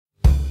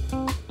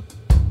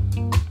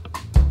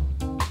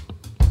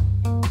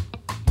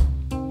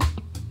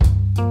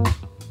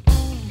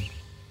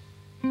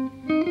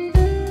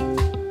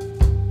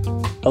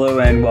Hello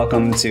and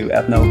welcome to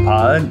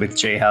Ethnopod with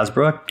Jay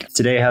Hasbrook.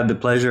 Today I have the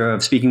pleasure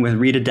of speaking with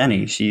Rita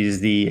Denny.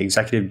 She's the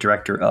Executive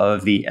Director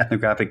of the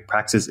Ethnographic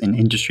Praxis and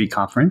Industry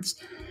Conference.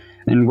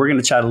 And we're going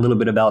to chat a little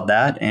bit about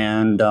that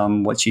and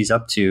what she's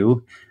up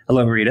to.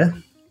 Hello, Rita.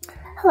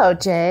 Hello,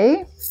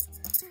 Jay.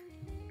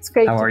 It's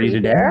great How to are be you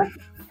today? here.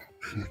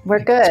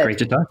 We're good. It's great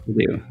to talk with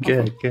you.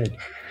 Good.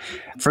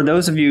 For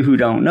those of you who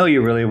don't know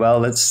you really well,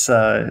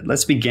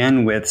 let's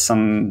begin with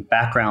some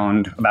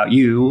background about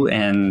you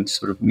and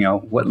sort of,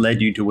 what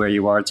led you to where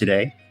you are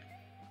today.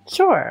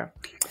 Sure.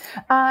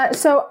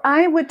 So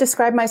I would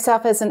describe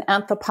myself as an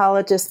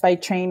anthropologist by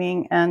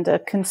training and a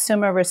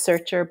consumer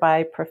researcher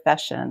by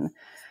profession.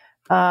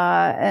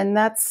 And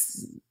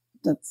that's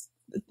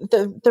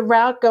the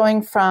route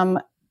going from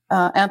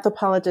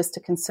anthropologist to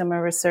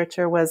consumer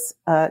researcher was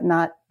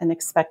not an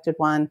expected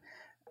one,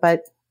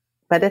 but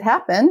it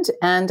happened,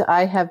 and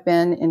I have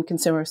been in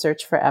consumer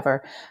research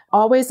forever,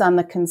 always on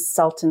the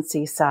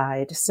consultancy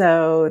side.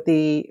 So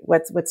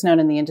what's known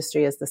in the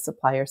industry as the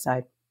supplier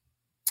side.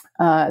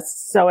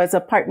 So as a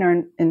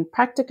partner in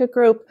Practica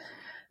Group,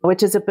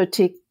 which is a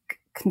boutique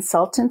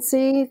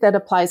consultancy that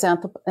applies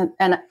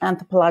an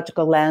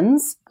anthropological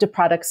lens to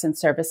products and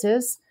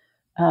services,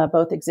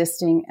 both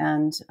existing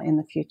and in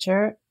the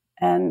future,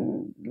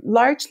 and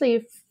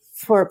largely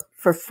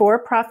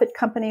for-profit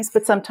companies,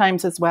 but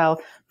sometimes as well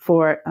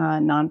for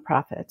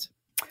nonprofit.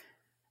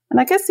 And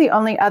I guess the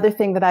only other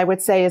thing that I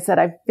would say is that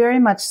I very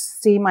much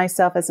see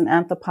myself as an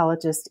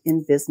anthropologist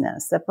in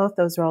business, that both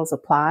those roles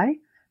apply.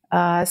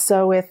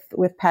 So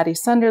with Patty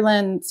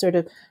Sunderland, sort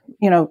of,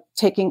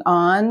 taking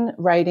on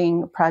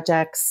writing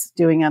projects,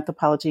 doing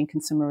anthropology and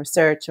consumer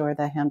research, or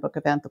the Handbook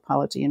of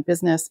Anthropology in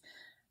Business,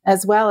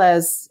 as well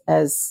as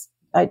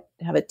I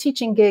have a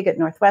teaching gig at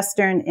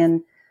Northwestern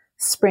in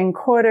spring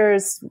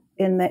quarters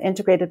in the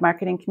integrated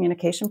marketing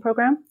communication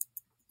program.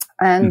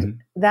 And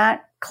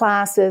that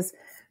class is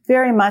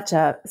very much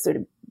a sort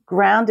of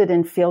grounded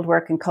in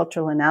fieldwork and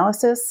cultural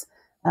analysis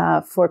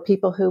for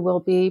people who will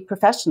be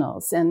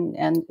professionals and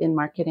in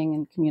marketing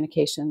and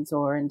communications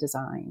or in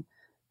design.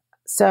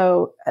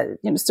 So,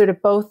 sort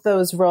of both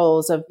those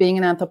roles of being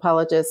an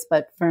anthropologist,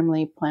 but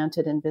firmly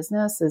planted in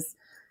business is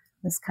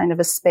kind of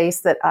a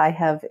space that I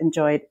have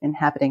enjoyed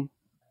inhabiting.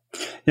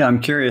 Yeah,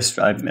 I'm curious.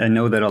 I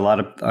know that a lot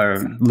of our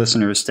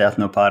listeners to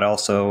Ethnopod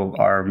also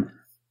are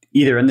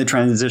either in the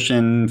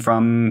transition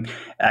from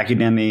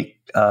academic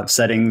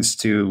settings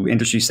to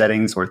industry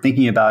settings or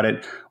thinking about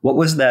it. What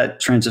was that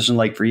transition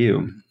like for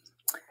you?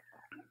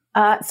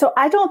 So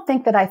I don't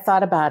think that I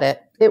thought about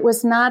it. It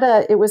was not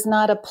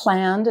a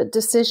planned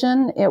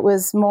decision. It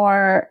was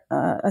more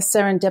a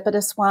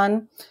serendipitous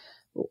one,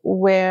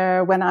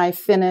 where when I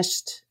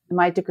finished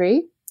my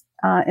degree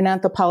in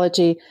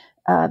anthropology,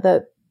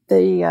 the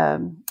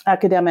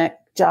academic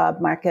job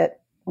market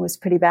was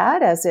pretty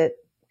bad, as it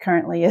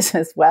currently is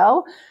as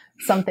well.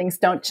 Some things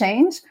don't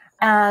change.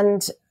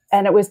 And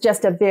it was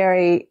just a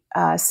very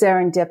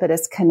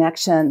serendipitous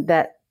connection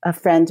that a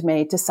friend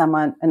made to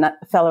someone,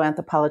 a fellow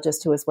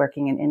anthropologist who was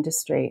working in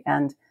industry.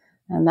 And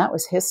that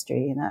was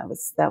history. And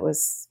that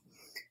was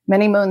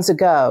many moons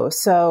ago.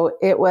 So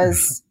it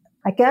was,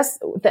 I guess,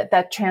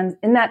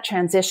 in that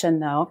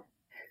transition, though,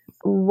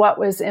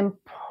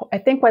 I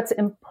think what's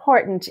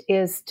important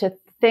is to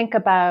think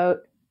about,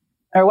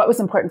 or what was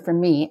important for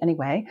me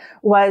anyway,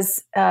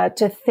 was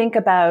to think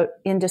about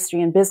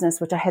industry and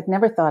business, which I had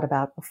never thought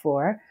about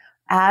before,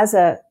 as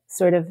a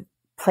sort of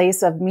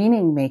place of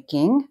meaning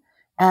making,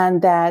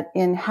 and that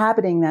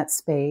inhabiting that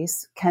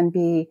space can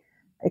be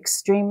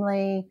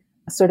extremely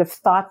sort of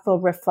thoughtful,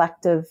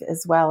 reflective,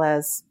 as well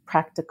as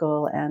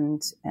practical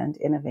and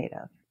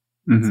innovative.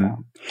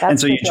 And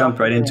so you jumped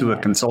right into a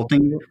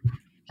consulting.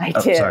 I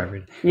did.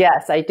 Sorry.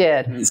 Yes, I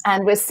did.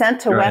 And was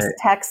sent to West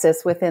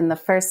Texas within the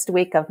first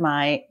week of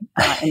my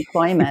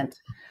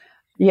employment.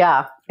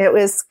 Yeah, it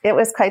was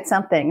quite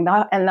something.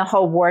 And the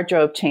whole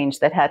wardrobe change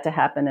that had to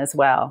happen as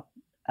well.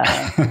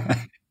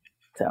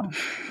 So,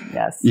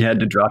 yes. You had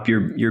to drop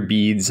your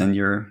beads and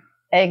your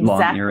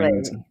long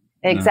earrings.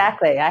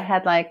 Exactly. I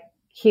had like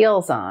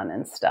heels on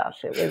and stuff.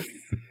 It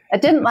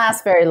didn't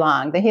last very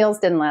long. The heels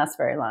didn't last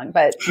very long,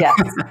 but yes,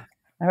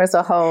 there was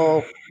a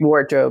whole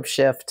wardrobe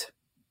shift.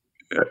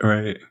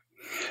 Right.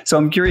 So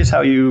I'm curious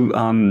how you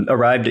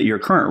arrived at your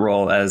current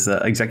role as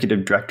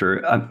executive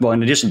director. Well,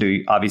 in addition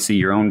to obviously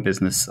your own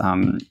business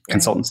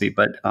consultancy,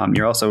 but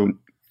you're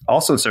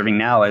also serving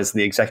now as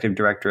the executive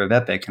director of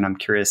Epic, and I'm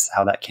curious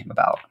how that came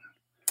about.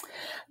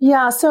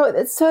 Yeah, so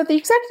the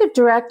executive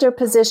director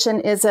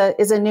position is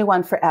a new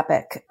one for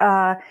Epic.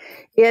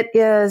 It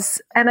is,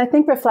 and I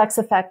think reflects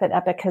the fact that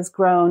Epic has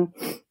grown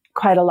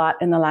quite a lot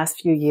in the last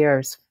few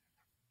years,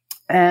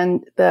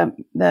 and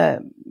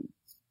the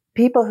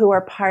people who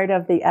are part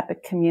of the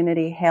Epic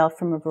community hail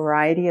from a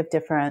variety of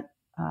different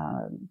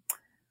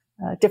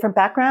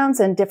backgrounds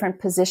and different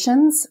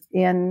positions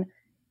in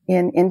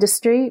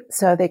industry.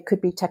 So they could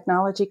be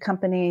technology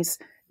companies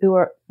who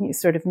are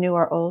sort of new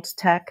or old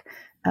tech.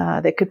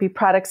 They could be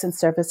products and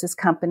services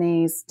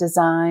companies,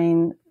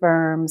 design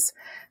firms,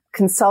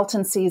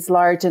 consultancies,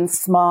 large and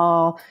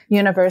small,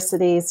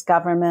 universities,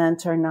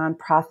 government, or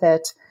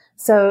nonprofit.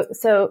 So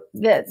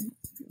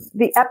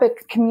the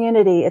EPIC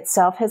community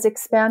itself has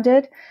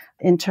expanded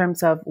in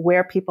terms of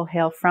where people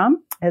hail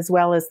from, as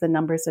well as the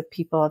numbers of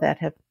people that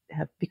have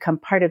become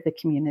part of the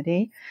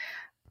community.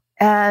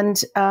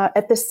 And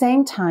at the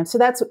same time, so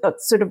that's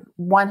sort of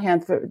one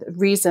hand for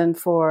reason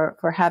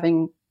for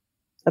having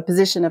a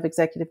position of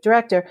executive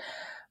director.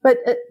 But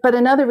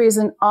another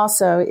reason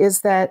also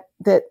is that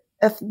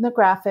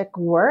ethnographic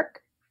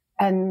work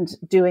and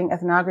doing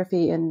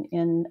ethnography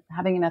in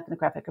having an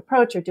ethnographic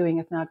approach or doing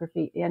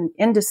ethnography in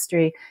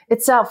industry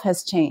itself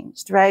has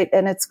changed, right?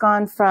 And it's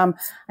gone from,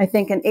 I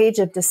think, an age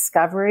of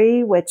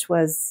discovery, which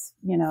was,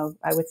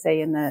 I would say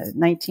in the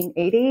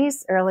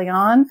 1980s, early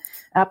on,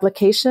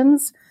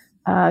 applications,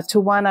 to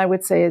one I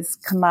would say is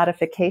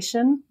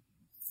commodification,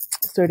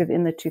 sort of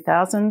in the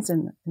 2000s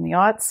and in the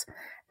aughts.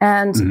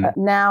 And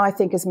now I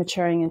think is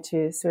maturing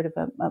into sort of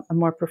a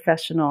more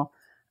professional,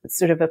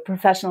 sort of a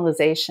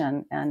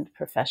professionalization and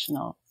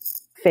professional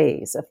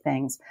phase of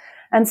things.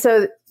 And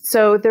so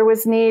there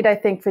was need, I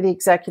think, for the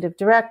executive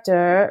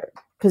director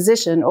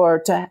position, or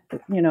to,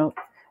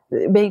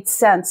 it made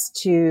sense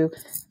to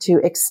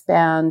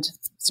expand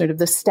sort of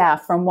the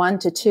staff from 1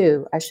 to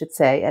 2, I should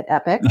say, at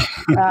EPIC,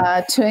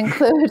 to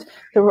include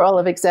the role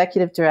of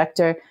executive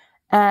director.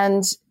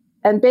 And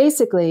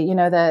basically,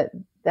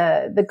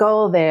 the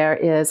goal there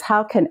is,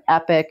 how can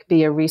EPIC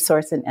be a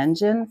resource and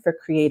engine for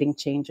creating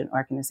change in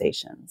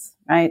organizations,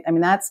 right? I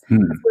mean, that's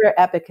where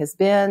EPIC has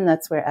been.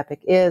 That's where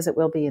EPIC is. It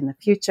will be in the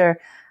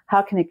future.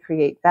 How can it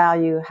create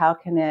value? How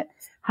can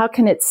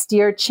it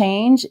steer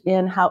change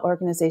in how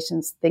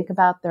organizations think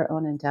about their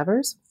own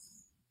endeavors?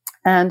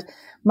 And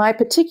my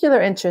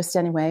particular interest,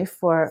 anyway,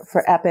 for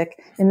EPIC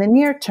in the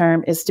near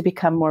term is to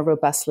become more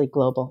robustly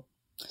global.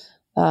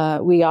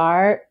 We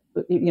are,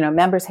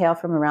 members hail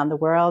from around the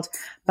world,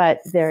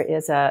 but there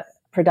is a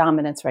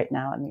predominance right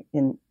now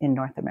in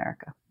North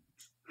America.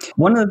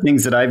 One of the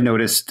things that I've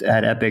noticed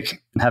at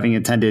EPIC, having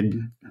attended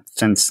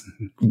since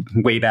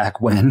way back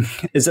when,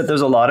 is that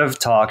there's a lot of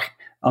talk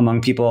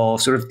among people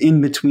sort of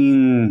in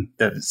between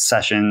the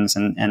sessions,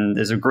 and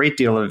there's a great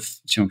deal of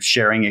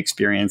sharing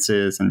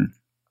experiences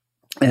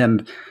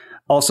and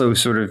also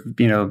sort of,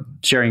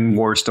 sharing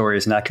war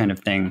stories and that kind of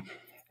thing.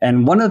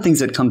 And one of the things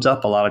that comes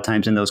up a lot of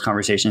times in those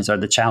conversations are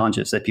the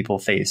challenges that people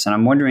face. And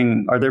I'm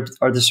wondering, are there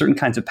certain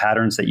kinds of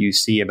patterns that you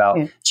see about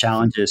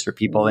challenges for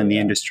people in the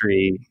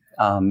industry?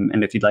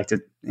 And if you'd like to,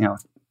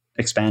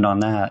 expand on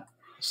that.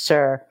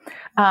 Sure.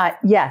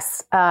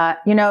 Yes.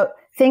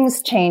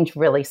 Things change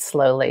really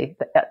slowly,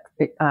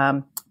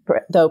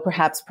 though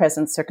perhaps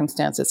present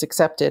circumstances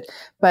accepted.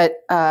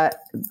 But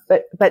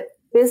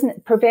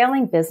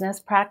prevailing business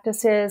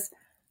practices,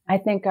 I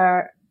think,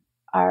 are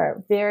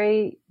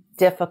very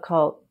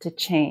difficult to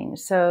change.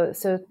 So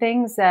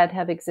things that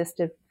have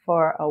existed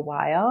for a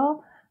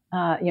while,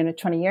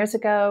 20 years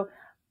ago,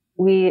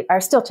 we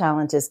are still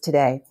challenges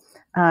today.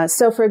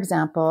 So, for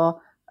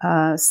example,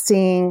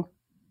 seeing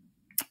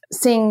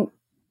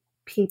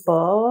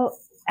people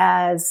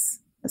as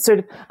sort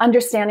of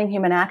understanding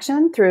human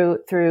action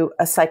through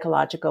a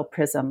psychological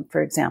prism,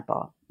 for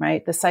example,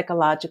 right? The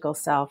psychological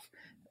self,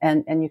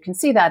 and you can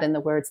see that in the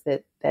words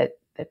that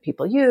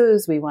people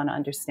use. We want to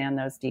understand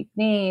those deep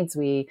needs.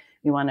 We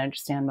want to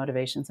understand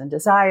motivations and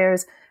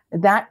desires.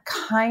 That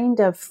kind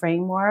of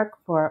framework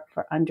for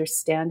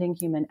understanding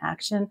human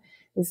action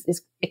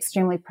is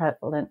extremely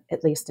prevalent,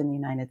 at least in the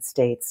United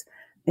States.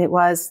 It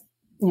was,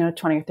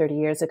 20 or 30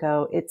 years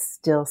ago. It's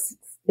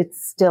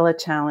still a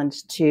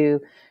challenge to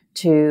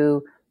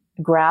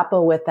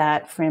grapple with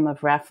that frame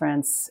of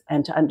reference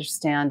and to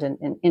understand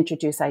and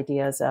introduce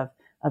ideas of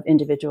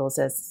individuals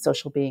as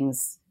social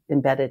beings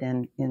embedded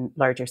in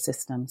larger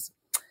systems.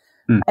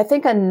 I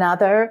think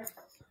another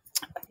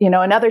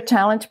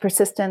challenge,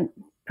 persistent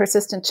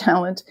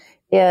challenge,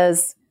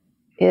 is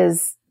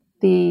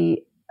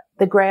the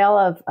grail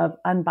of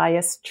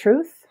unbiased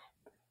truth.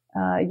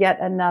 Yet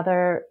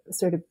another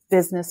sort of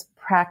business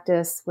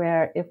practice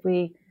where if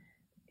we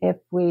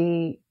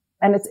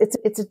and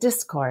it's a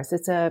discourse,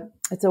 it's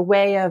a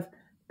way of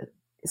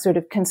sort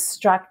of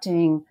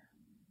constructing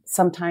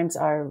sometimes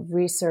our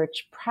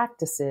research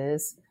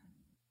practices,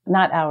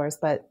 not ours,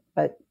 but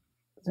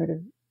sort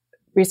of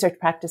research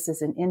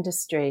practices in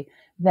industry,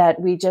 that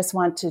we just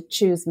want to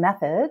choose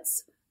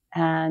methods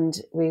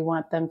and we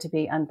want them to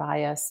be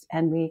unbiased,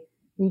 and we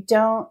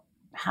don't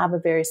have a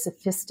very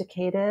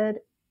sophisticated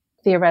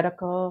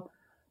theoretical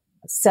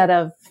set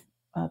of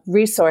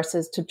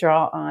resources to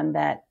draw on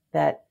that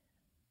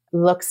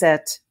looks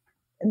at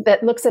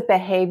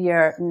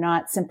behavior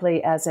not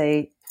simply as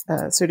a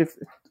sort of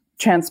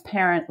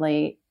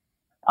transparently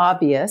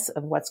obvious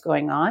of what's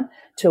going on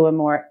to a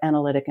more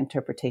analytic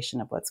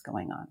interpretation of what's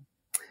going on.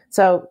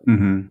 So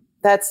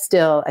that's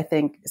still, I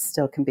think,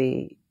 still can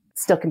be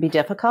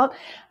difficult.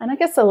 And I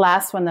guess the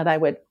last one that I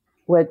would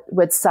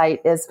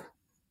cite is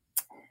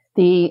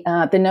the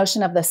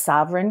notion of the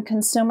sovereign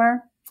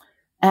consumer,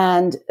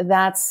 and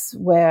that's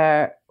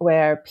where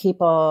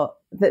people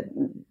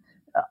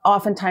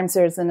oftentimes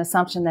there's an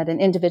assumption that an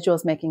individual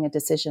is making a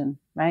decision,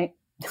 right?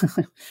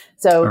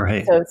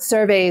 Right. So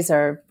surveys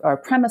are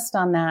premised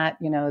on that,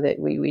 that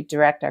we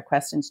direct our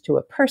questions to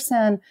a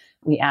person.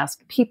 We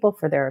ask people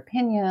for their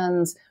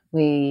opinions.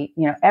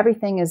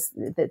 Everything is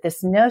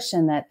this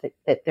notion that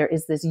there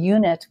is this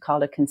unit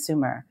called a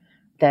consumer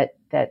that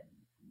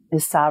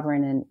is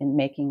sovereign in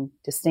making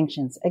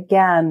distinctions.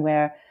 Again,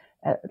 where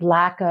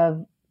lack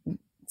of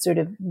sort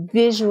of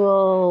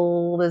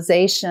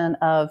visualization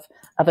of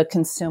a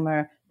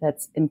consumer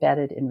that's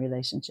embedded in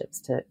relationships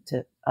to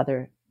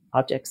other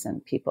objects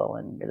and people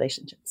and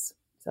relationships.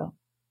 So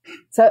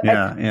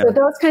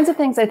those kinds of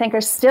things I think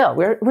are still,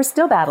 we're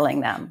still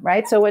battling them,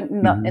 right? So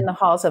in the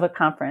halls of a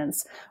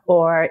conference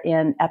or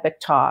in epic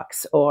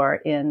talks or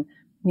in,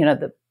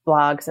 the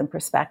blogs and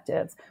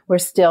perspectives, we're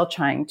still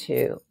trying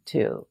to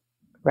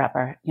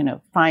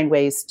find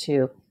ways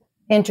to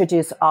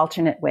introduce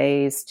alternate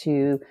ways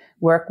to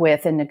work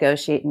with and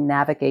negotiate and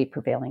navigate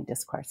prevailing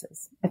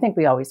discourses. I think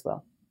we always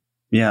will.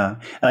 Yeah.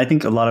 And I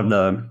think a lot of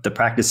the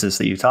practices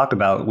that you talk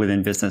about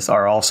within business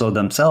are also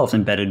themselves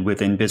embedded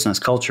within business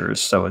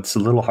cultures. So it's a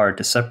little hard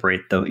to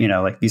separate though,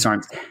 these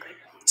aren't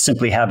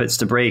simply habits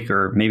to break,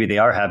 or maybe they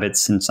are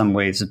habits in some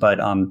ways, but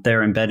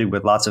they're embedded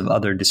with lots of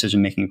other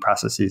decision-making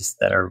processes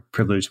that are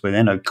privileged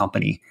within a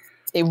company.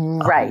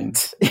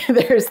 Right.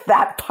 There's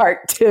that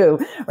part too,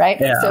 right?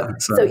 Yeah,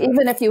 so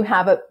even if you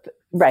have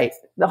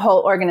the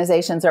whole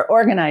organizations are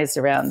organized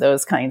around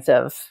those kinds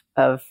of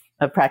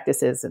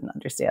practices and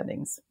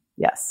understandings.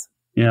 Yes.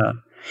 Yeah.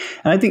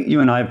 And I think you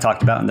and I have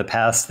talked about in the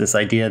past this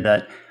idea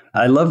that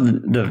I love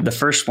the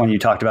first one you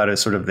talked about is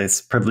sort of this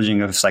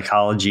privileging of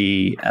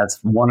psychology as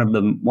one of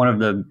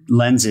the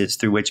lenses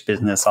through which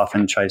business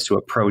often tries to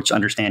approach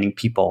understanding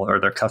people or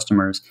their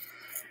customers.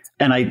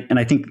 And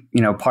I think,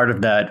 part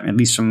of that, at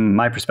least from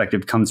my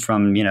perspective, comes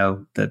from,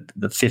 the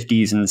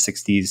 50s and the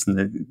 60s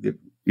and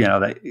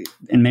that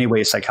in many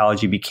ways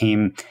psychology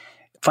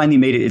finally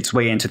made its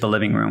way into the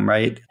living room,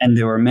 right? And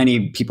there were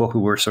many people who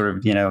were sort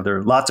of, there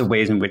are lots of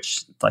ways in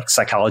which like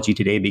psychology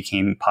today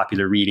became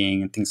popular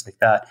reading and things like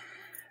that.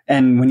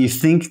 And when you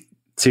think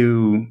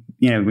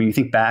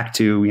back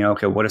to,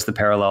 okay, what is the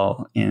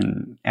parallel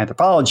in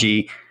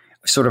anthropology?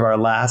 Sort of our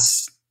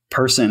last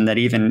person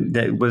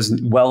that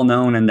was well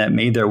known and that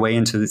made their way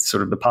into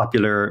sort of the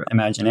popular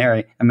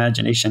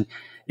imagination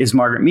is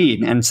Margaret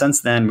Mead. And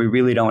since then, we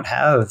really don't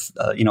have,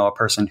 a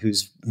person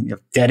who's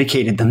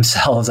dedicated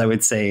themselves, I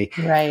would say,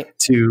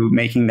 to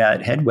making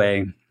that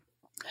headway.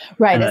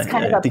 Right. It's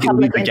kind of a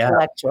public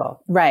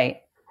intellectual. Right.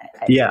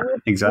 Yeah,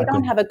 exactly. We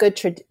don't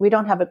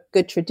have a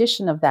good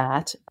tradition of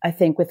that, I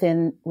think,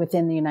 within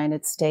the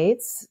United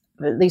States,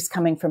 at least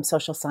coming from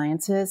social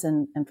sciences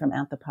and from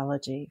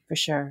anthropology, for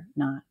sure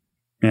not.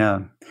 Yeah,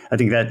 I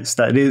think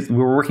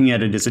we're working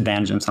at a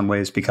disadvantage in some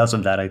ways because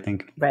of that, I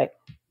think. Right.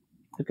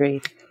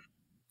 Agreed.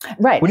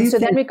 Right. And so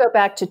then we go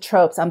back to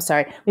tropes. I'm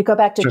sorry. We go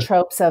back to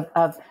tropes of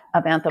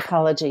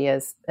anthropology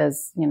as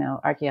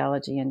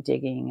archaeology and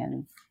digging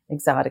and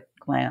exotic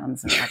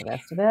lands and all the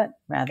rest of it,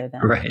 rather than.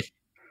 Right.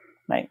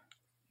 Right.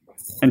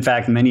 In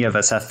fact, many of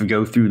us have to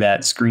go through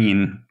that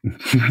screen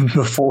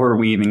before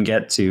we even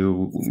get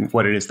to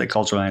what it is that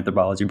cultural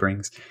anthropology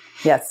brings.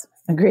 Yes.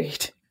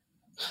 Agreed.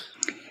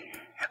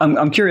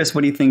 I'm curious,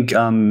 what do you think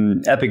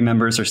EPIC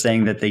members are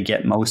saying that they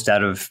get most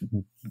out of,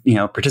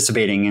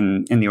 participating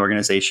in the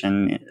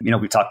organization?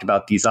 We talked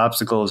about these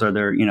obstacles. Are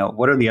there,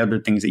 what are the other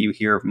things that you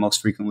hear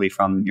most frequently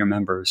from your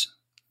members?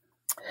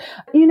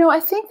 I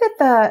think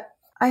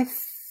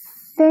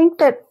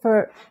that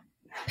for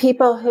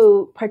people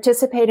who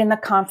participate in the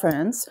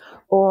conference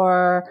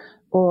or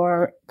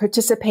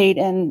participate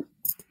on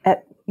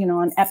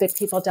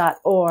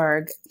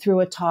epicpeople.org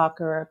through a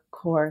talk or a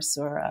course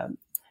or a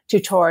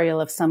tutorial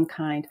of some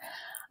kind,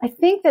 I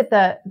think that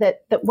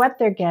what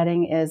they're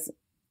getting is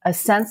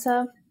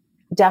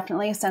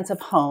definitely a sense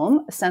of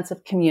home, a sense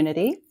of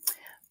community,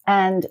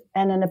 and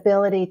an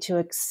ability to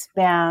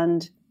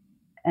expand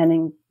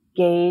and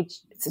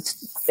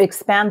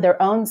expand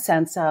their own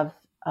sense of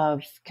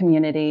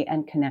community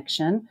and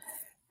connection,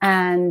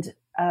 and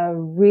a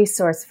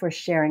resource for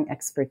sharing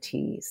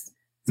expertise.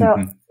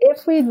 So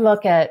if we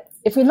look at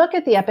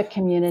the EPIC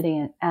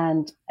community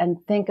and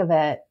think of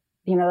it,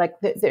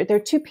 there are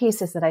two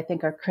pieces that I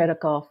think are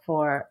critical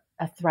for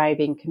a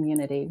thriving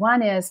community.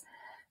 One is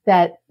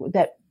that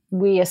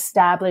we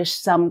establish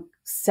some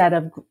set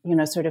of,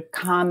 sort of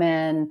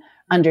common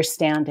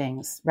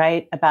understandings,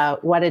 right,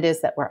 about what it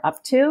is that we're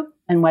up to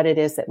and what it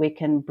is that we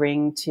can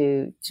bring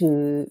to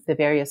the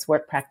various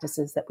work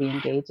practices that we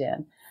engage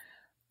in.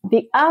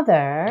 The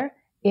other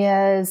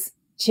is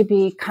to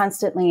be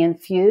constantly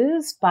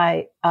infused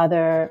by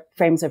other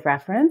frames of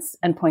reference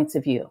and points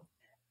of view.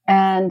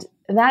 And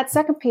that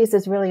second piece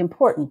is really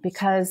important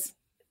because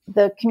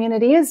the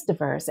community is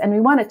diverse and we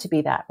want it to be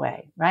that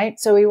way, right?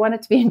 So we want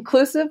it to be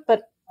inclusive,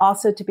 but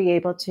also to be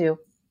able to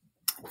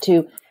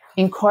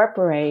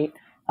incorporate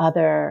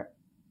other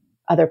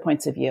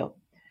points of view.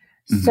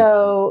 Mm-hmm.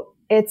 So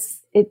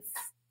it's a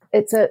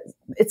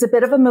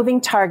bit of a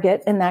moving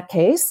target in that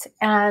case,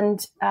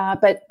 and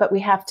but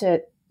we have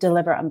to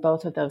deliver on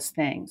both of those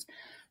things.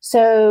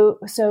 So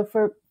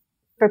for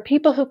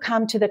people who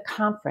come to the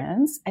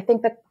conference, I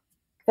think that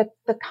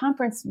the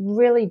conference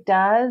really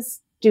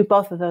does do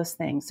both of those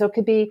things. So it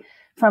could be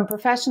from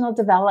professional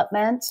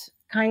development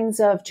kinds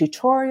of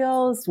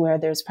tutorials where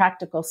there's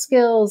practical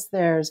skills,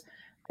 there's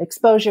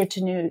exposure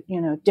to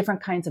new,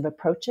 different kinds of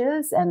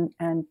approaches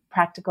and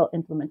practical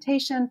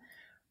implementation,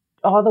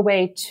 all the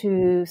way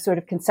to sort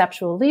of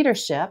conceptual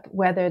leadership,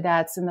 whether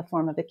that's in the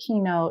form of a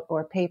keynote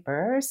or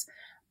papers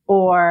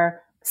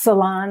or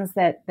salons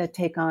that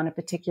take on a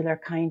particular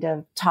kind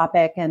of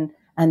topic and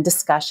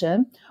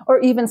discussion, or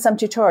even some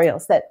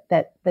tutorials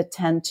that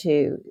tend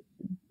to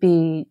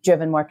be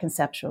driven more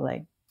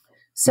conceptually.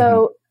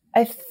 So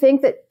I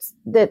think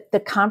that the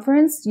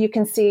conference, you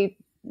can see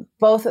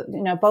both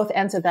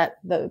ends of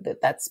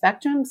that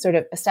spectrum, sort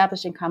of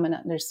establishing common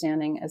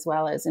understanding as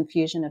well as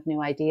infusion of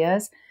new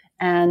ideas.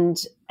 And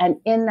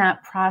in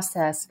that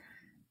process,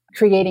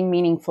 creating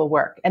meaningful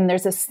work. And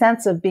there's a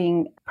sense of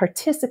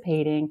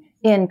participating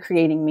in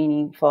creating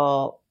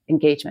meaningful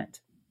engagement.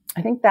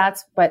 I think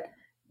that's what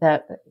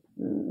that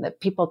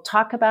people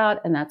talk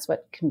about, and that's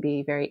what can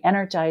be very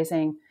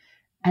energizing.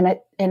 And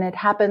it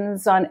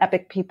happens on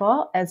Epic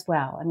people as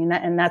well. I mean,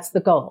 that's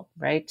the goal,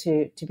 right?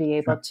 To be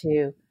able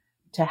to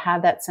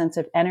have that sense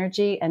of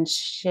energy and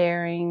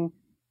sharing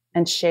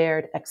and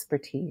shared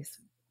expertise.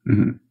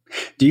 Mm-hmm.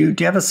 Do you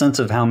have a sense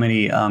of how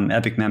many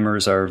Epic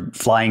members are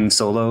flying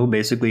solo?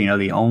 Basically,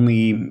 the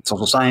only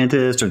social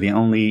scientist or the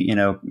only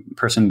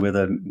person with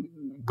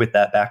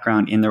that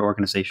background in their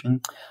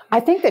organization? I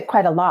think that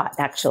quite a lot,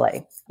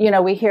 actually.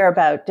 We hear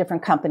about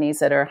different companies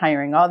that are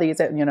hiring all these,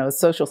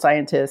 social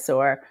scientists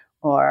or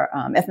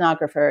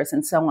ethnographers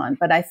and so on.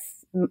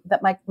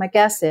 But my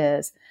guess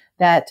is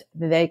that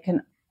they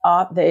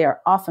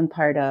are often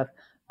part of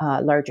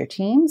larger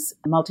teams,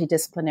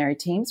 multidisciplinary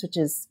teams, which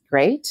is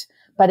great.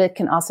 But it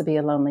can also be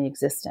a lonely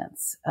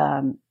existence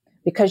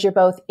because you're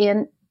both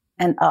in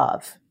and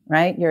of,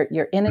 right?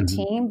 You're in a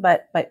team,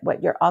 but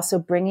what you're also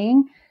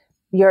bringing,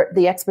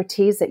 the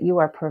expertise that you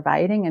are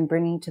providing and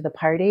bringing to the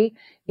party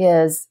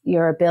is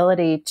your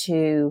ability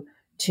to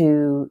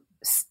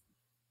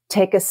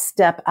take a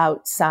step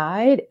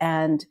outside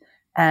and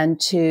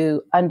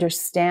to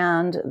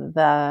understand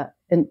the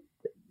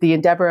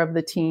endeavor of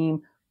the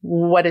team,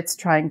 what it's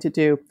trying to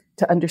do,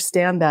 to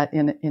understand that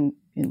in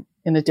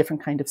a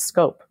different kind of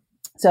scope.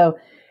 So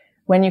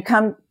when you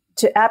come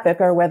to Epic,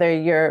 or whether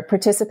you're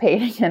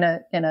participating in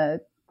a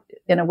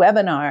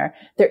webinar,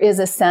 there is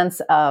a sense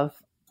of,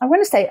 I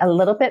want to say, a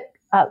little bit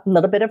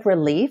of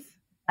relief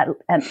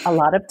and a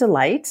lot of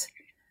delight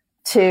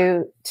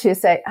to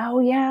say, oh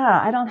yeah,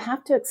 I don't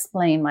have to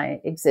explain my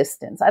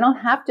existence. I don't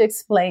have to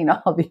explain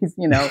all these,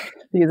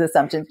 these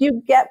assumptions.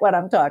 You get what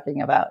I'm talking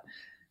about.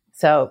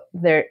 So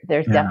there's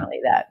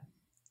definitely that.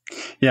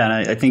 Yeah,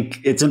 and I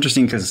think it's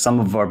interesting because some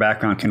of our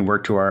background can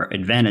work to our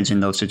advantage in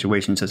those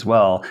situations as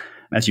well.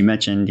 As you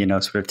mentioned,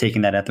 sort of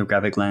taking that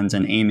ethnographic lens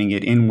and aiming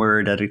it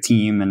inward at a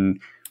team and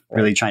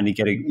really trying to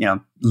get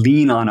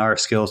lean on our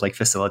skills like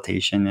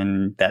facilitation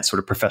and that sort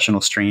of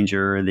professional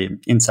stranger, the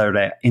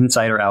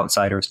insider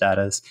outsider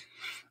status.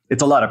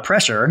 It's a lot of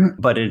pressure,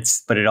 but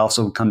it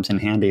also comes in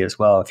handy as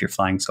well if you're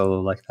flying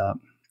solo like that.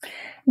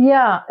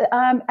 Yeah,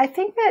 I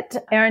think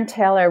that Erin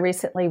Taylor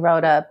recently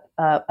wrote a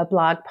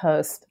blog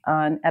post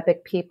on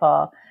Epic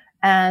People,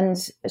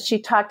 and she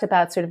talked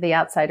about sort of the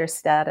outsider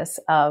status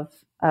of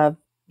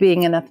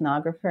being an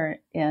ethnographer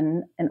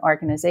in an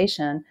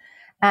organization.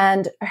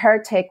 And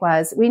her take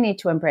was, we need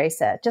to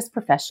embrace it, just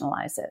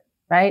professionalize it,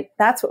 right?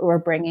 That's what we're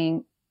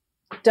bringing.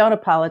 Don't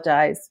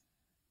apologize.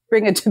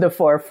 Bring it to the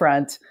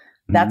forefront.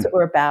 That's what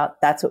we're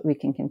about. That's what we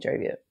can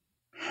contribute.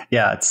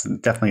 Yeah, it's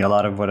definitely a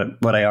lot of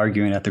what I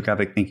argue in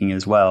ethnographic thinking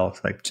as well.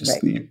 It's like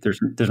just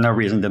there's no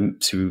reason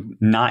to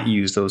not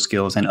use those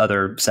skills in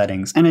other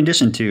settings. In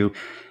addition to,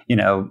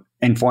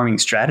 informing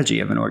strategy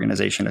of an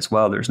organization as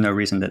well. There's no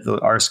reason that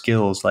our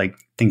skills, like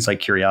things like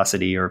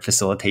curiosity or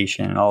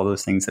facilitation and all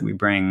those things that we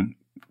bring,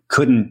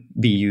 couldn't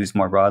be used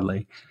more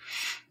broadly.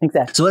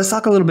 Exactly. So let's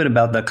talk a little bit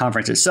about the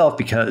conference itself,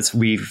 because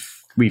we've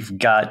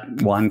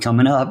got one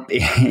coming up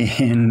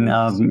and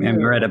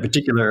we're at a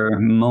particular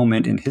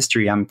moment in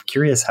history. I'm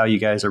curious how you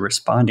guys are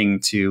responding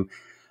to,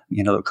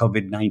 the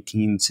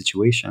COVID-19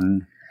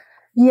 situation.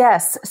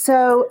 Yes.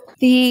 So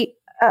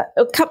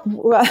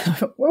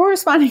we're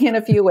responding in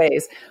a few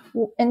ways.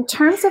 In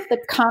terms of the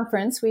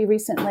conference, we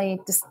recently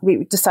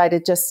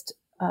decided just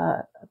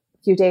a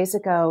few days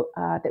ago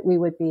that we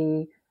would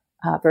be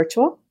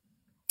virtual,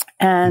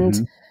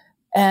 and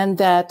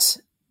that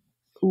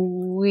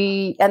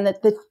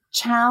the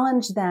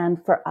challenge then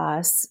for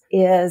us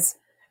is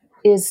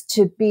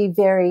to be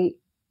very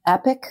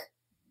epic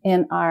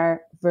in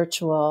our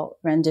virtual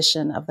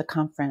rendition of the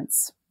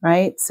conference,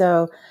 right?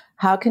 So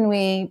how can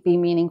we be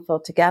meaningful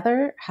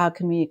together? How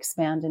can we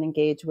expand and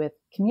engage with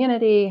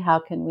community? How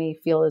can we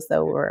feel as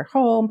though we're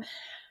home?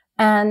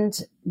 And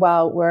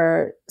while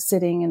we're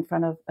sitting in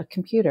front of a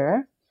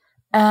computer,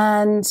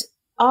 and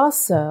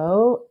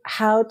also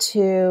how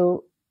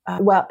to,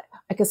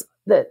 I guess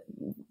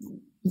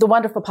the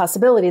wonderful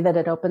possibility that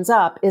it opens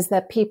up is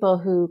that people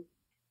who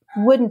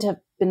wouldn't have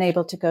been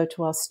able to go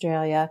to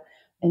Australia,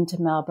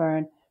 into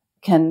Melbourne,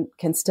 can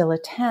still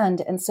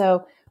attend. And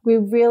so we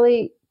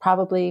really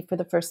probably for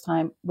the first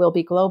time will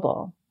be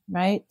global,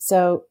 right?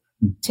 So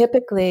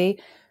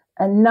typically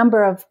a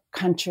number of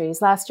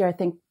countries, last year I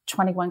think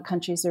 21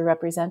 countries are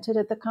represented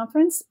at the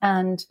conference,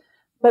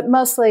 but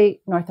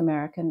mostly North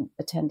American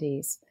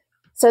attendees.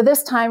 So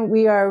this time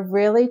we are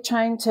really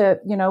trying to,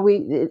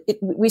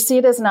 we see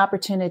it as an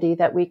opportunity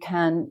that we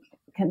can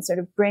sort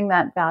of bring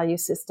that value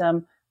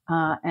system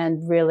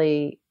and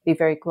really be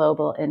very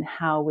global in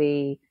how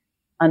we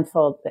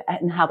unfold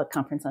and how the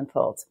conference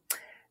unfolds.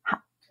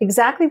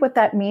 Exactly what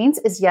that means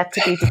is yet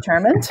to be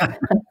determined,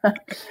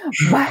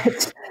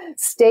 but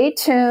stay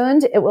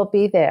tuned. It will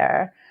be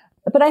there.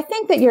 But I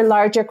think that your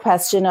larger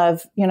question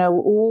of,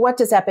 what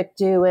does EPIC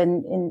do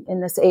in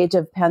this age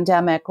of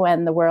pandemic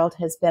when the world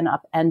has been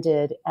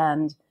upended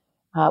and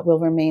will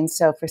remain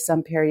so for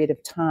some period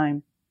of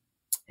time?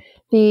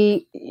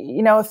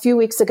 A few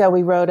weeks ago,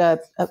 we wrote a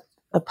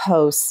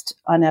post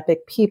on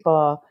EPIC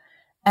People,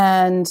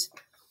 and,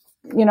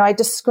 I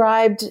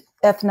described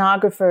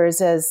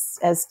ethnographers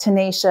as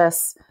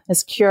tenacious,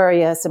 as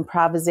curious,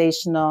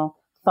 improvisational,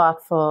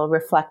 thoughtful,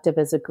 reflective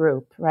as a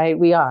group, right?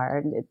 We are.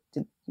 And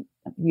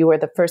you were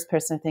the first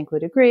person I think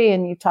would agree.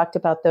 And you talked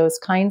about those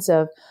kinds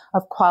of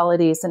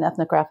qualities in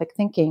ethnographic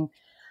thinking.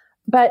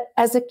 But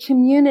as a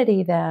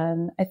community,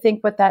 then I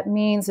think what that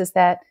means is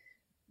that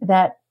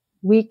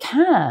we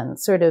can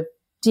sort of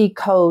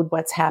decode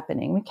what's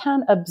happening. We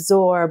can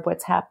absorb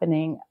what's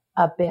happening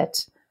a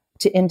bit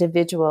to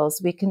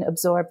individuals. We can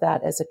absorb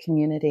that as a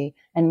community,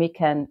 and we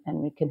can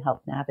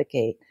help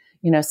navigate,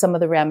 some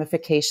of the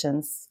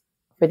ramifications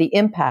for the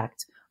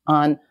impact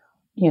on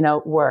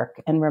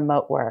work and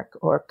remote work,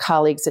 or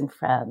colleagues and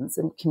friends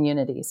and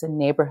communities and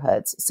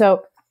neighborhoods.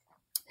 So,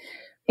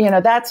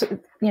 that's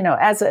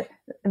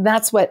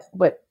what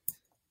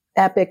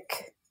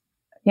EPIC,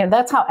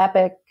 that's how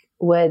EPIC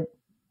would,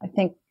 I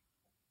think,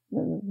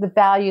 the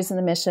values and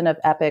the mission of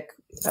EPIC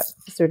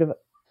sort of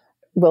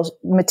will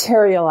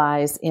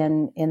materialize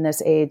in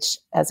this age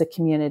as a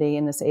community,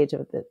 in this age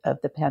of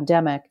the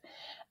pandemic.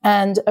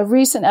 And a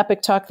recent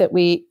EPIC talk that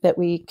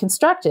we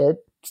constructed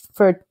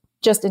for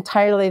just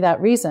entirely that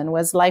reason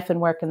was life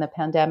and work in the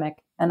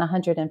pandemic, and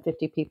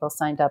 150 people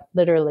signed up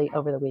literally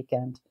over the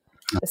weekend.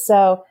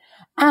 So,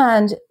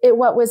 and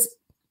what was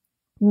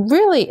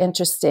really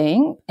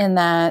interesting in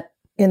that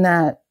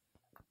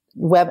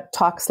web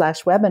talk /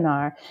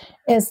 webinar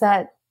is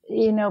that,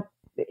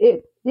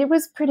 it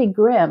was pretty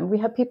grim. We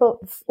had people,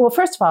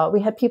 first of all,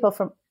 we had people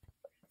from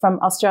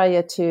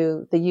Australia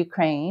to the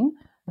Ukraine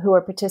who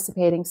were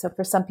participating. So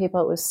for some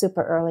people, it was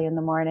super early in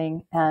the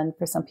morning, and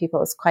for some people,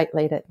 it was quite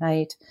late at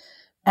night.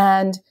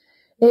 And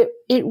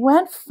it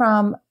went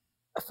from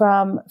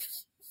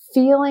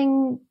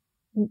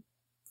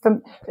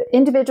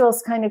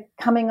individuals kind of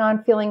coming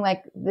on feeling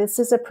like this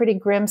is a pretty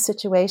grim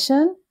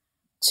situation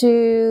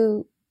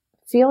to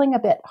feeling a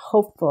bit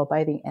hopeful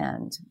by the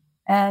end.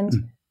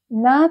 And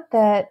not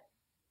that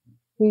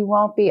we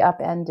won't be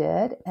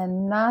upended,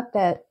 and not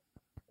that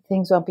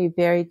things won't be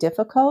very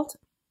difficult,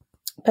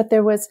 but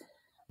there was,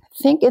 I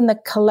think, in the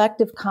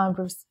collective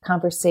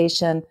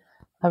conversation,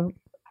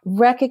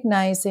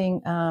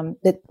 recognizing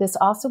that this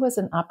also was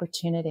an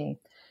opportunity.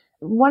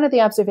 One of the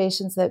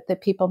observations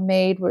that people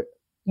made were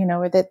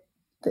that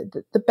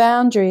the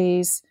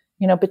boundaries,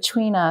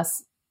 between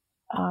us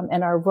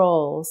and our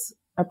roles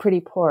are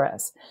pretty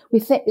porous. We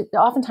think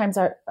oftentimes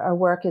our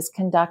work is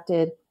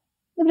conducted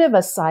in a bit of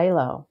a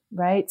silo,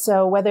 right?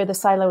 So whether the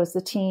silo is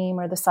the team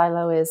or the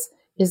silo is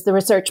the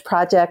research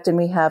project, and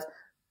we have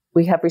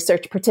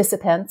research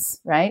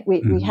participants, right?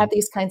 We have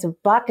these kinds of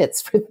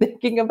buckets for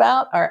thinking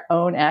about our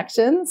own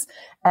actions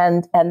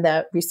and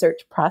the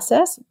research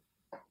process.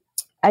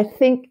 I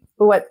think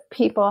what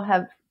people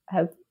have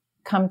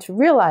come to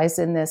realize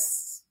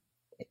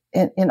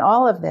in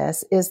all of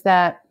this is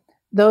that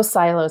those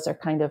silos are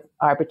kind of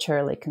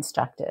arbitrarily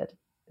constructed.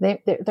 They're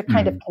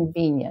kind of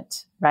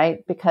convenient,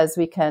 right? Because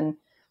we can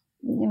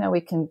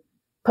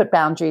put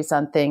boundaries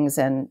on things,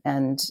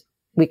 and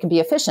we can be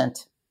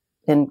efficient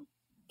in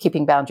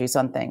keeping boundaries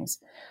on things.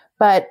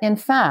 But in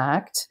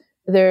fact,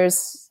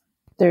 there's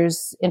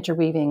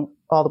interweaving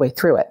all the way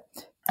through it.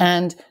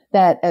 And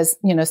that as,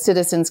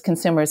 citizens,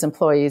 consumers,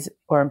 employees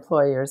or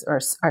employers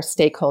or our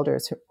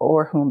stakeholders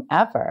or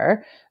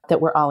whomever, that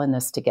we're all in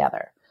this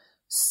together.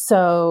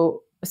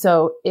 So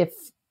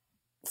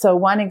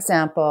one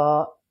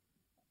example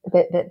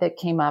that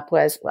came up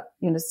was,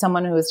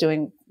 someone who was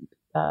doing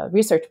a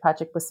research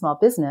project with small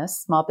business.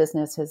 Small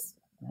business has,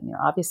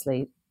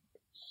 obviously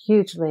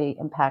hugely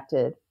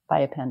impacted by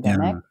a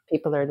pandemic. Yeah.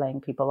 People are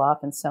laying people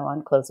off and so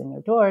on, closing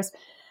their doors.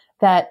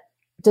 What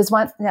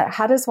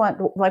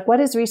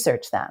is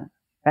research then,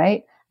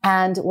 right?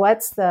 And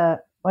what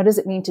does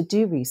it mean to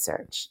do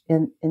research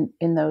in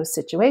those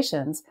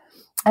situations?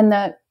 And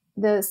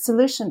the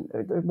solution,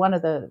 one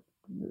of the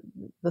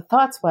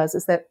thoughts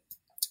is that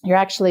you're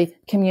actually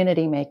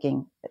community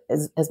making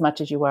as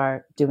much as you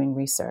are doing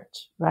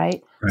research,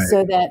 right? Right.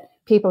 So that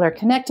people are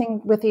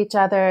connecting with each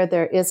other.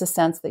 There is a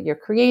sense that you're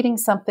creating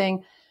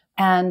something,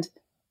 and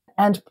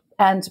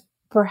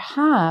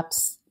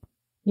perhaps,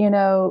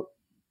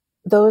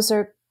 those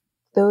are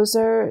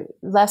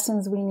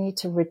lessons we need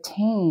to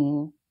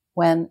retain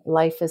when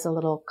life is a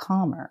little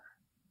calmer,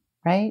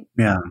 right?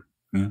 Yeah.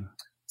 Yeah.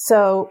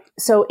 So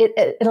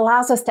it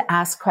allows us to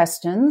ask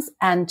questions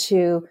and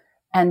to,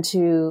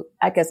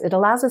 I guess it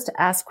allows us to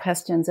ask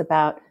questions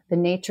about the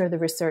nature of the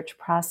research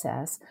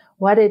process,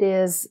 what it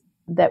is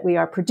that we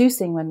are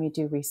producing when we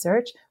do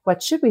research,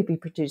 what should we be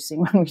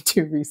producing when we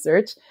do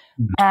research.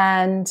 Mm-hmm.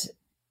 And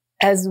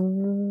I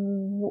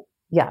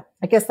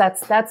guess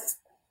that's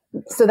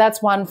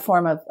one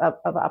form of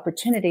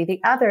opportunity.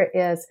 The other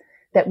is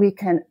that we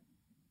can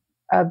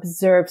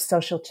observe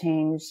social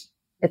change.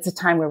 It's a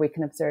time where we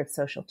can observe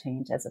social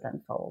change as it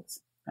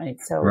unfolds,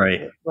 right? So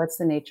what's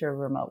the nature of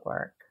remote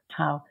work?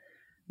 How,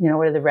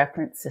 what are the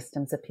reference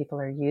systems that people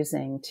are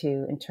using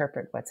to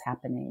interpret what's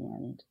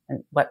happening,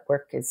 and what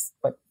work is,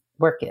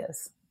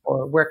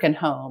 or work and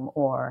home,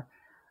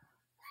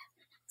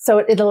 so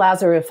it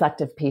allows a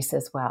reflective piece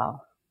as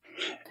well.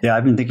 Yeah,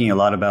 I've been thinking a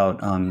lot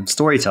about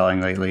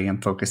storytelling lately.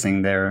 I'm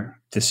focusing there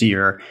this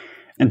year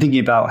and thinking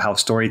about how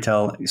stories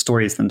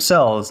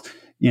themselves,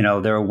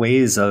 there are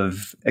ways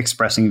of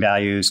expressing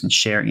values and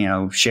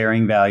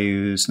sharing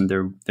values. And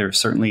they're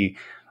certainly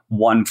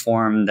one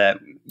form that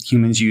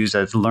humans use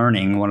as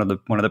learning. One of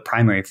the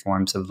primary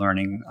forms of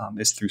learning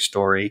is through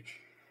story.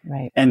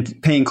 Right. And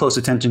paying close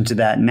attention to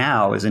that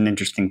now is an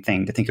interesting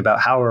thing to think about.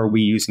 How are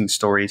we using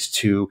stories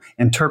to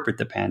interpret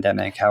the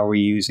pandemic? How are we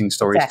using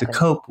stories to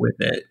cope with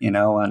it?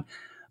 And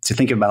to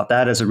think about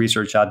that as a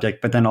research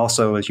object. But then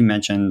also, as you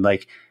mentioned,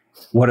 like,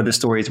 what are the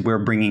stories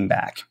we're bringing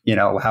back?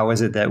 How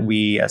is it that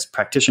we as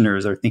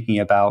practitioners are thinking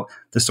about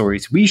the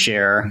stories we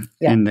share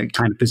and the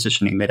kind of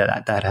positioning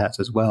that has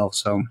as well?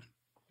 So,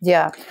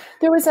 yeah,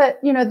 there was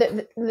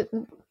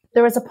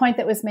there was a point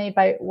that was made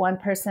by one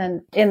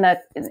person in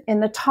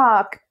the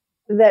talk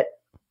that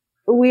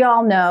we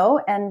all know,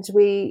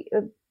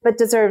 but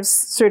deserves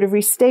sort of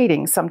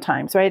restating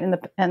sometimes, right?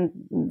 And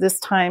this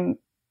time,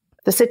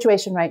 the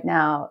situation right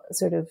now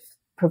sort of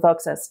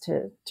provokes us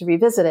to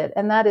revisit it,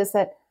 and that is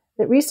that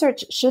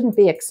research shouldn't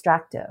be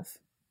extractive,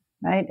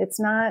 right? It's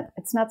not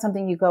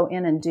something you go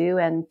in and do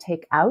and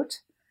take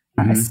out,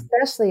 mm-hmm.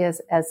 especially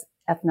as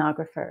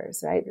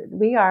ethnographers, right?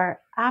 We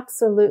are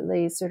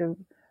absolutely sort of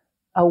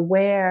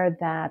aware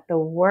that the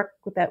work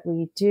that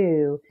we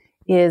do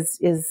is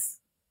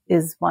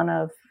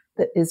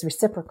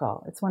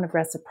reciprocal. It's one of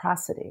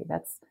reciprocity.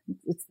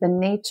 It's the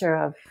nature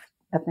of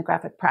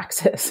ethnographic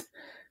praxis.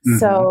 Mm-hmm.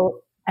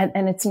 So,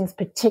 and it seems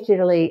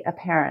particularly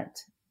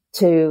apparent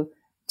to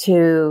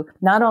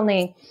not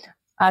only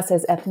us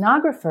as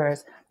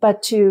ethnographers,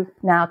 but to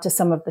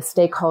some of the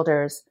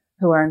stakeholders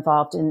who are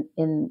involved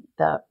in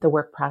the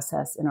work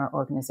process in our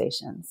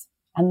organizations.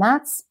 And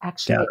that's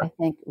actually, I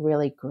think,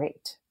 really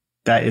great.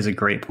 That is a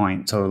great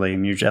point. Totally.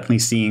 And you're definitely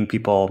seeing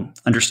people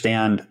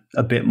understand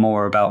a bit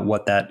more about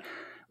what the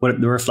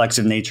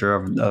reflexive nature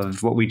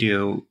of what we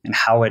do and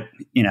how it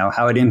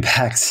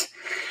impacts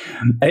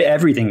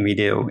everything we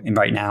do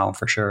right now,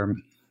 for sure.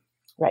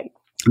 Right.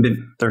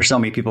 There are so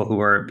many people who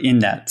are in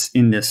this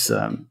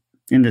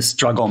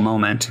struggle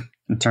moment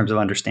in terms of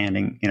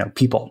understanding,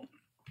 people.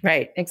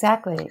 Right.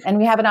 Exactly. And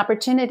we have an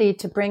opportunity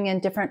to bring in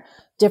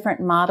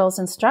different models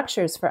and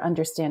structures for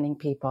understanding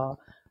people.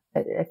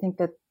 I think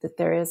that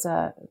there is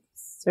a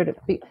sort of,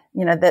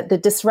 that the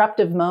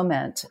disruptive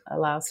moment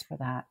allows for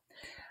that.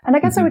 And I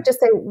guess mm-hmm. I would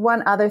just say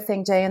one other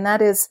thing, Jay, and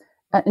that is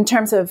in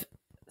terms of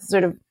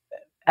sort of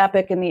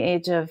EPIC in the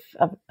age of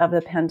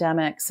the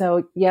pandemic.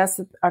 So yes,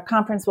 our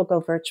conference will go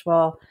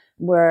virtual.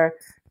 We're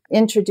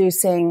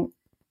introducing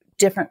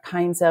different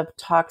kinds of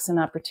talks and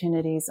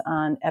opportunities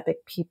on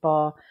EPIC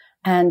people,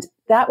 and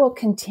that will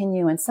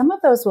continue. And some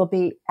of those will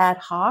be ad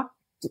hoc,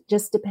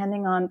 just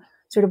depending on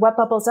sort of what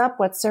bubbles up,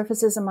 what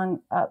surfaces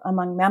among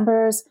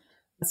members.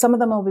 Some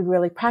of them will be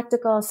really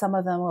practical. Some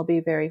of them will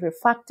be very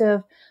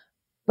reflective.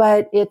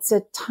 But it's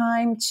a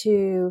time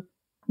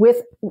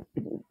with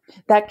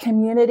that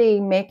community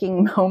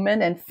making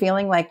moment and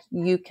feeling like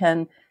you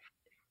can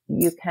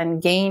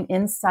gain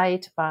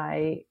insight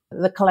by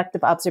the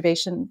collective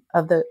observation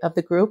of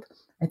the group,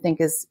 I think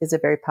is a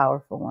very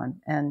powerful one.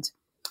 And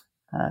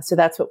so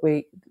that's what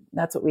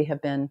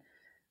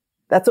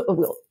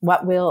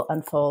will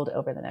unfold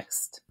over the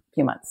next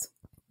few months.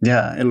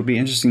 Yeah, it'll be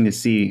interesting to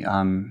see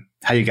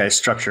how you guys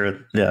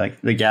structure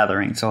the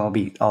gathering. So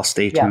I'll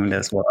stay tuned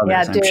as well.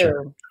 Others, I'm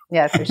sure.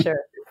 Yeah, for sure.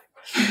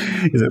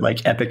 Is it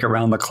like EPIC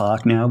around the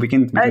clock now? We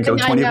can go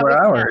 24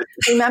 hours.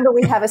 Remember,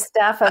 we have a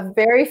staff of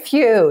very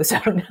few, so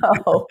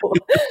no.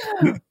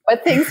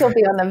 But things will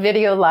be on the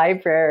video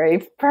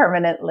library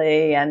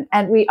permanently, and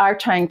we are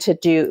trying to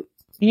do.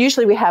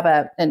 Usually, we have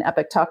an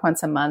EPIC talk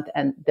once a month,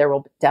 and there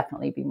will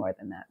definitely be more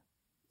than that.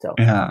 So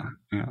yeah.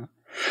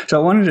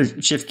 So I wanted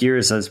to shift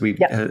gears as we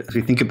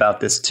think about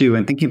this too,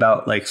 and thinking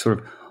about like sort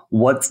of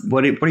what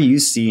are you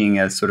seeing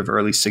as sort of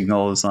early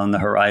signals on the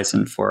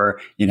horizon for,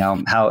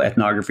 how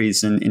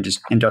ethnographies in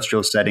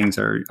industrial settings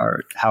are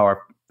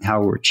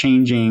how we're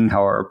changing,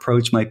 how our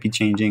approach might be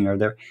changing? Are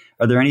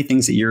there any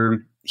things that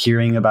you're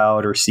hearing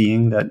about or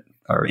seeing that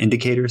are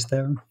indicators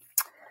there?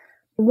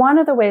 One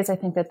of the ways I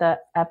think that the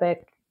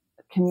EPIC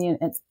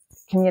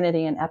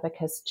community and EPIC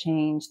has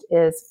changed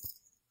is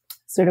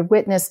sort of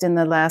witnessed in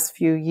the last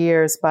few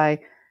years by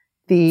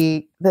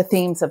the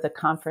themes of the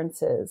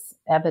conferences: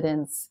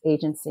 evidence,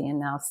 agency, and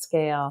now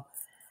scale.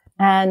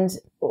 And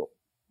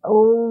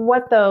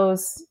what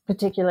those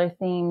particular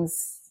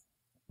themes,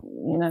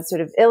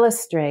 sort of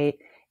illustrate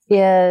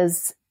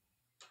is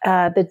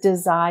the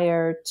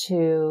desire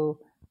to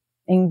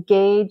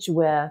engage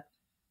with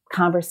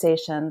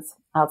conversations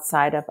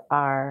outside of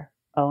our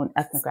own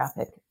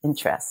ethnographic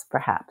interests,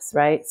 perhaps,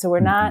 right? So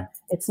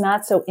it's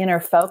not so inner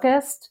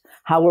focused.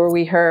 How were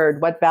we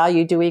heard? What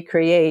value do we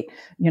create?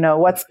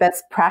 What's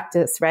best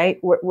practice, right?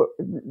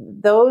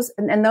 Those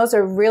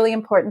are really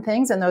important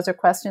things. And those are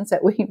questions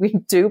that we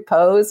do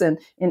pose and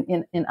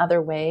in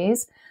other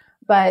ways.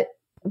 But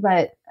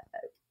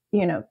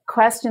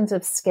questions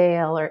of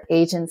scale or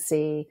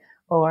agency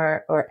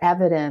or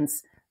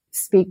evidence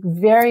speak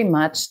very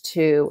much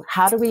to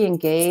how do we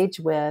engage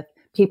with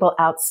people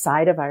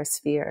outside of our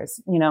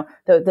spheres,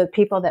 the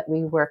people that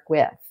we work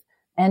with,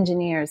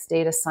 engineers,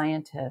 data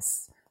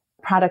scientists,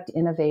 product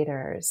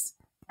innovators.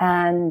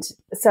 And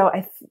so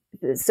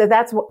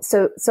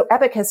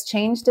EPIC has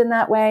changed in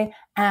that way.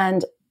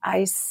 And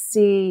I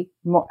see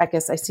more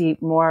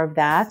of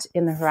that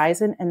in the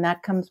horizon. And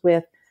that comes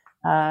with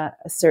a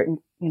certain,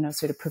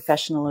 sort of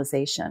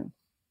professionalization.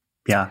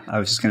 Yeah, I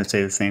was just going to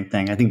say the same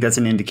thing. I think that's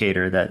an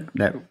indicator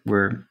that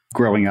we're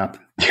growing up.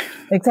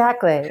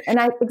 Exactly.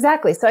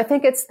 So I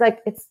think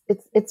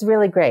it's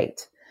really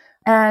great.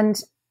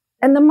 And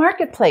the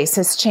marketplace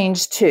has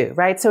changed too,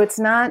 right? So it's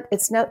not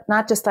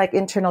just like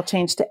internal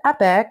change to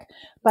EPIC,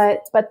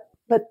 but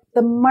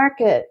the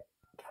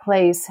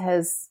marketplace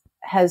has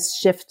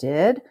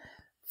shifted.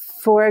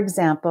 For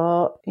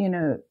example,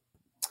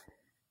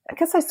 I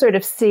guess I sort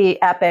of see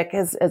EPIC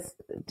as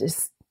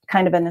just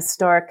kind of an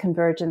historic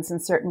convergence in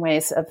certain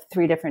ways of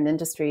three different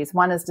industries.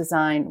 One is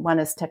design, one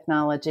is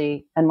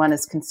technology, and one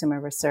is consumer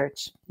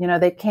research.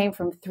 They came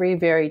from three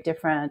very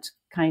different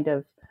kind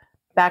of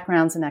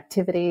backgrounds and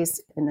activities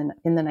in the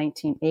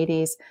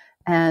 1980s.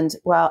 And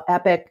while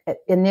EPIC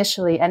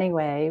initially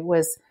anyway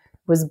was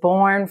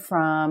born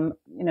from,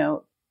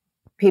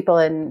 people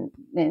in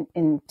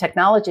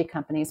technology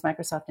companies,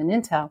 Microsoft and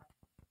Intel,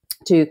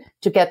 to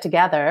get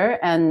together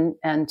and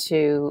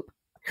to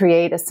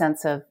create a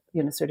sense of,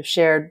 sort of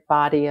shared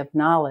body of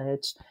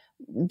knowledge.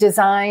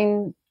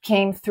 Design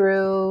came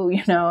through,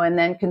 and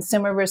then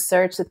consumer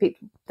research, the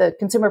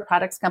consumer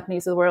products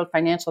companies of the world,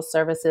 financial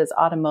services,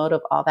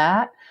 automotive, all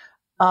that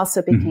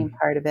also became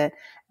part of it,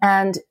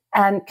 and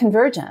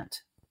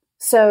convergent.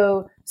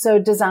 So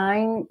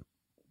design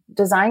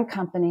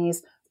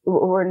companies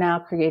were now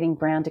creating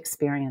brand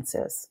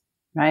experiences,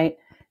 right?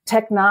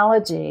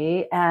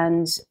 Technology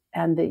and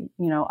the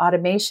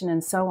automation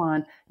and so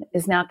on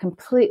is now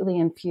completely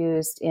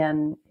infused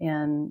in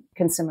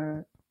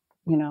consumer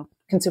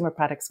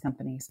products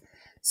companies.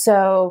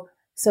 So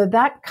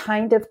that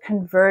kind of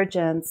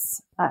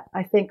convergence,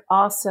 I think,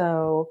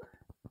 also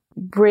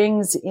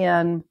brings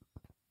in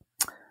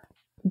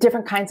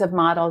different kinds of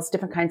models,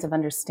 different kinds of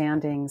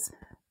understandings,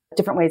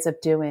 different ways of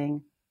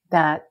doing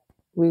that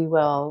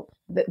will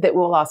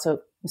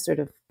also sort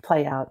of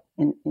play out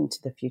into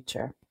the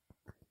future.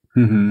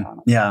 Mm-hmm.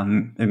 Yeah,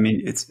 I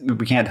mean,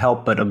 we can't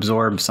help but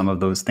absorb some of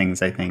those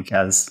things, I think,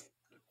 as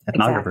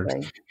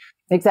ethnographers.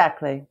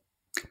 Exactly.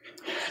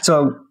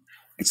 So,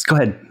 go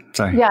ahead.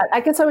 Sorry. Yeah, I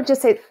guess I would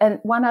just say, and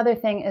one other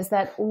thing is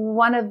that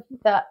one of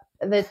the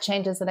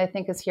changes that I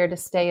think is here to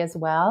stay as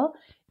well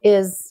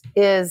is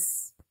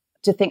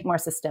to think more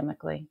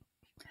systemically,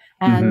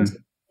 and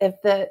if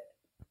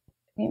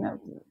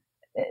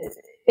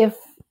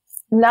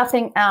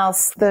nothing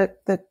else, the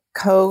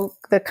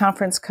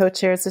conference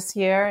co-chairs this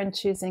year in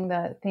choosing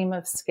the theme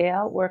of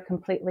scale were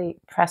completely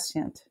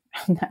prescient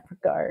in that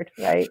regard,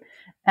 right?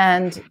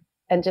 And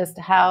just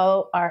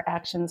how our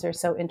actions are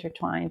so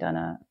intertwined on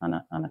a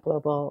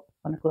global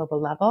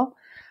level.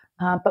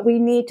 But we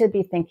need to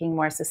be thinking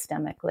more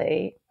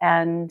systemically,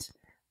 and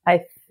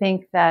I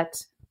think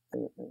that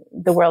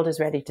the world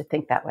is ready to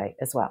think that way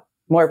as well.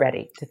 More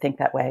ready to think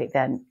that way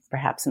than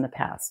perhaps in the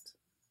past.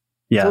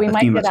 Yeah, so we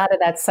might get out of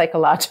that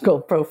psychological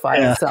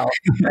profile self,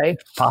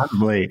 right?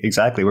 Possibly,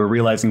 exactly. We're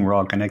realizing we're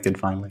all connected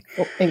finally.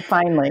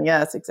 Finally,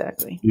 yes,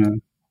 exactly.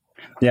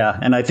 Yeah,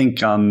 and I think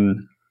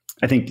the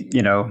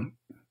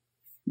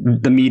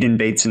Mead and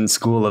Bateson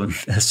school of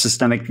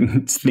systemic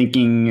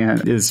thinking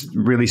is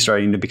really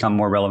starting to become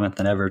more relevant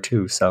than ever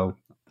too. So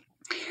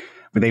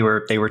they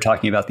were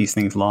talking about these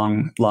things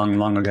long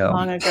ago.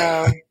 Long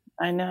ago,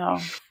 I know.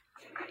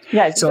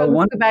 Yeah. So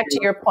go back to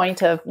your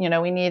point of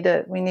we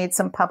need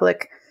some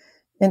public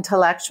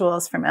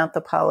intellectuals from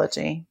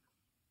anthropology.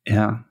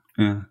 Yeah.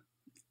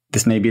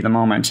 This may be the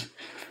moment.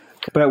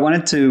 But I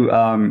wanted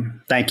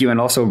to thank you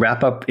and also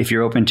wrap up, if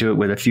you're open to it,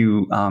 with a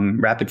few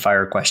rapid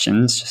fire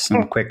questions, just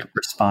some quick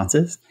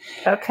responses.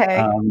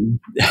 Okay.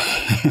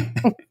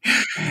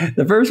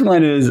 The first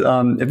one is,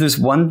 if there's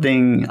one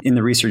thing in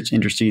the research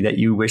industry that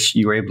you wish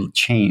you were able to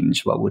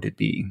change, what would it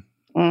be?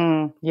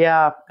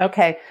 Yeah.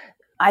 Okay.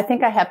 I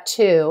think I have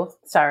two.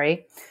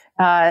 Sorry.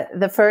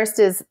 The first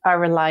is our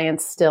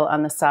reliance still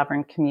on the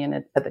sovereign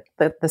community,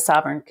 the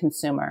sovereign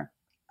consumer.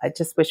 I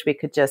just wish we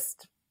could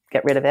just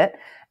get rid of it.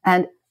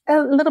 And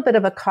a little bit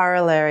of a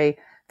corollary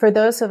for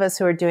those of us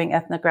who are doing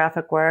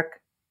ethnographic work,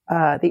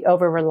 the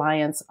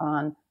over-reliance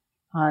on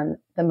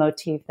the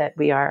motif that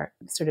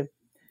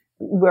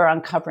we're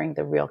uncovering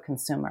the real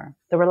consumer.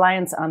 The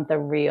reliance on the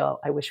real,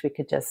 I wish we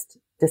could just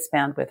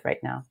disband with right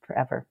now,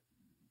 forever.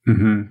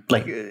 Mm-hmm.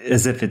 Like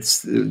as if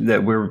it's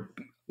that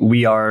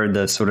we are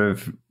the sort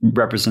of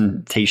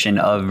representation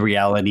of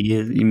reality.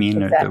 You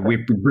mean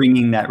we're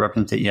bringing that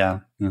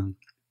representation?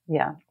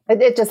 Yeah.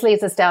 It just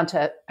leads us down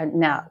to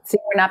now. See,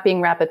 we're not being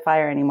rapid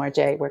fire anymore,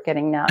 Jay. We're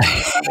getting now.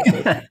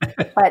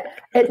 But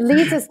it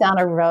leads us down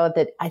a road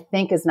that I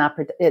think is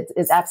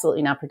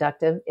absolutely not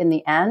productive in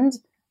the end,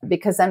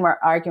 because then we're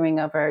arguing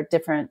over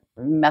different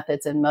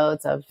methods and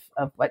modes of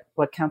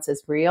what counts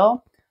as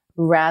real,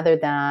 rather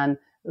than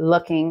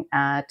looking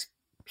at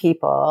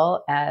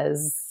people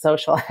as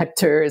social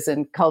actors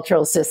and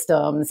cultural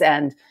systems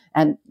and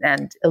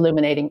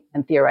illuminating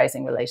and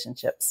theorizing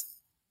relationships.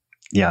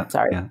 Yeah.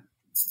 Sorry. Yeah.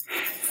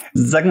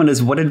 The second one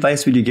is, what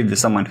advice would you give to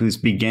someone who's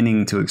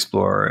beginning to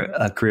explore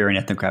a career in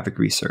ethnographic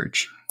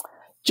research?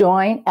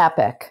 Join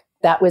EPIC.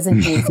 That was an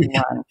easy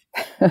one.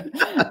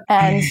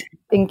 And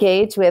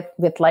engage with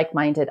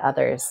like-minded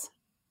others.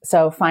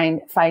 So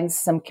find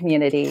some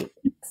community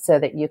so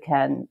that you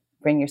can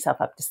bring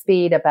yourself up to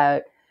speed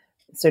about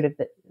sort of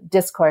the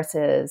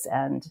discourses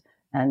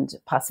and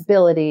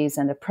possibilities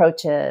and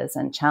approaches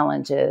and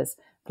challenges.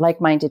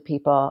 Like-minded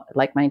people,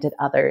 like-minded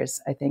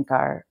others, I think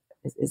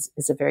is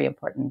a very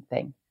important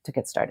thing to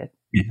get started.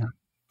 Yeah,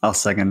 I'll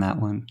second that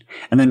one.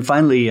 And then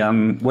finally,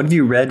 what have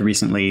you read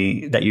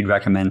recently that you'd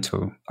recommend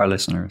to our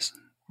listeners?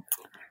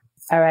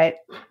 All right.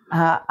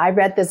 I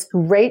read this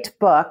great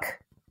book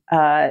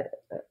a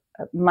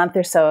month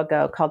or so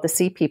ago called The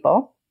Sea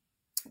People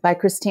by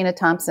Christina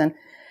Thompson.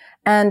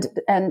 And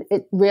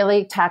it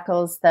really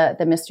tackles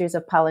the mysteries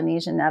of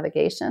Polynesian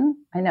navigation.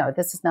 I know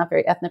this is not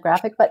very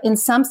ethnographic, but in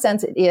some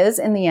sense it is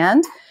in the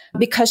end,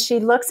 because she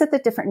looks at the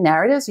different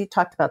narratives. You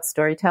talked about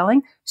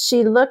storytelling.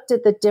 She looked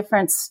at the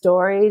different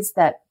stories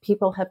that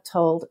people have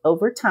told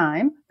over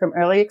time, from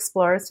early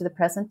explorers to the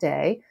present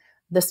day,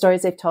 the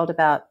stories they've told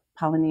about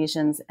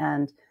Polynesians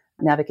and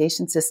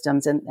navigation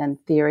systems and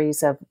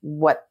theories of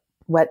what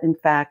in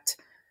fact,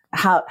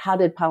 how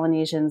did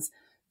Polynesians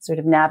sort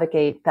of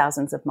navigate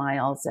thousands of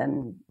miles,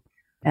 and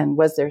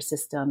was there a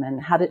system,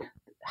 and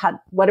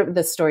what are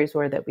the stories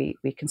were that we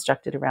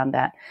constructed around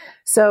that.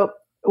 So,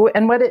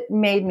 and what it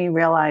made me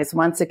realize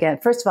once again,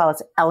 first of all,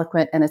 it's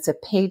eloquent and it's a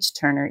page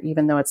turner,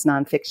 even though it's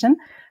nonfiction.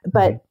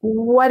 But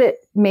what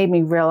it made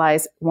me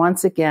realize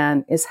once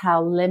again is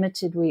how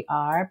limited we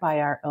are by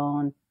our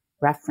own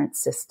reference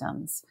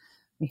systems.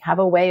 We have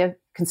a way of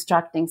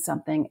constructing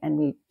something and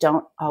we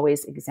don't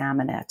always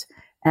examine it.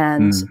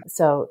 And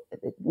so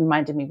it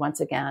reminded me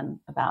once again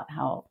about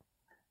how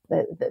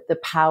the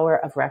power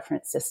of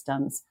reference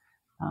systems,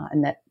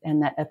 and that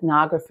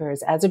ethnographers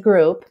as a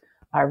group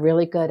are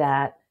really good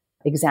at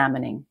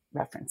examining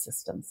reference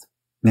systems.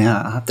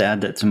 Yeah, I'll have to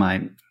add that to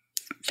my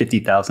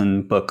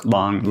 50,000 book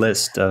long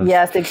list of.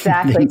 Yes,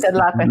 exactly. Good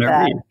luck with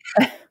that.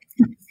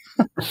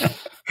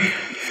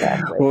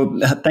 Exactly. Well,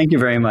 thank you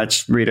very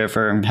much, Rita,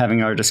 for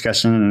having our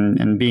discussion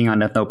and being on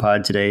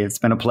Ethnopod today. It's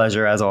been a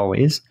pleasure as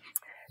always.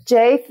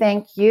 Jay,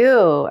 thank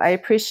you. I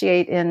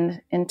appreciate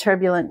in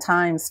turbulent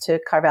times to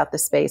carve out the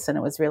space, and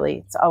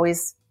it's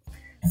always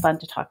fun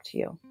to talk to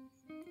you.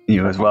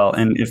 You as well.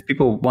 And if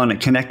people want to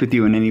connect with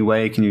you in any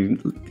way, do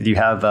you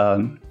have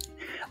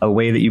a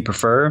way that you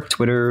prefer?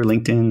 Twitter,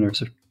 LinkedIn, or?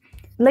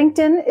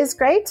 LinkedIn is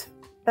great.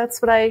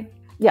 That's what I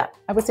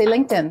would say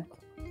LinkedIn.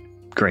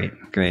 Great.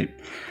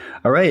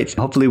 All right.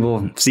 Hopefully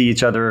we'll see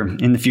each other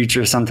in the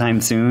future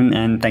sometime soon.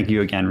 And thank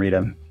you again,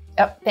 Rita.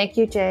 Yep. Thank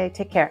you, Jay.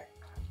 Take care.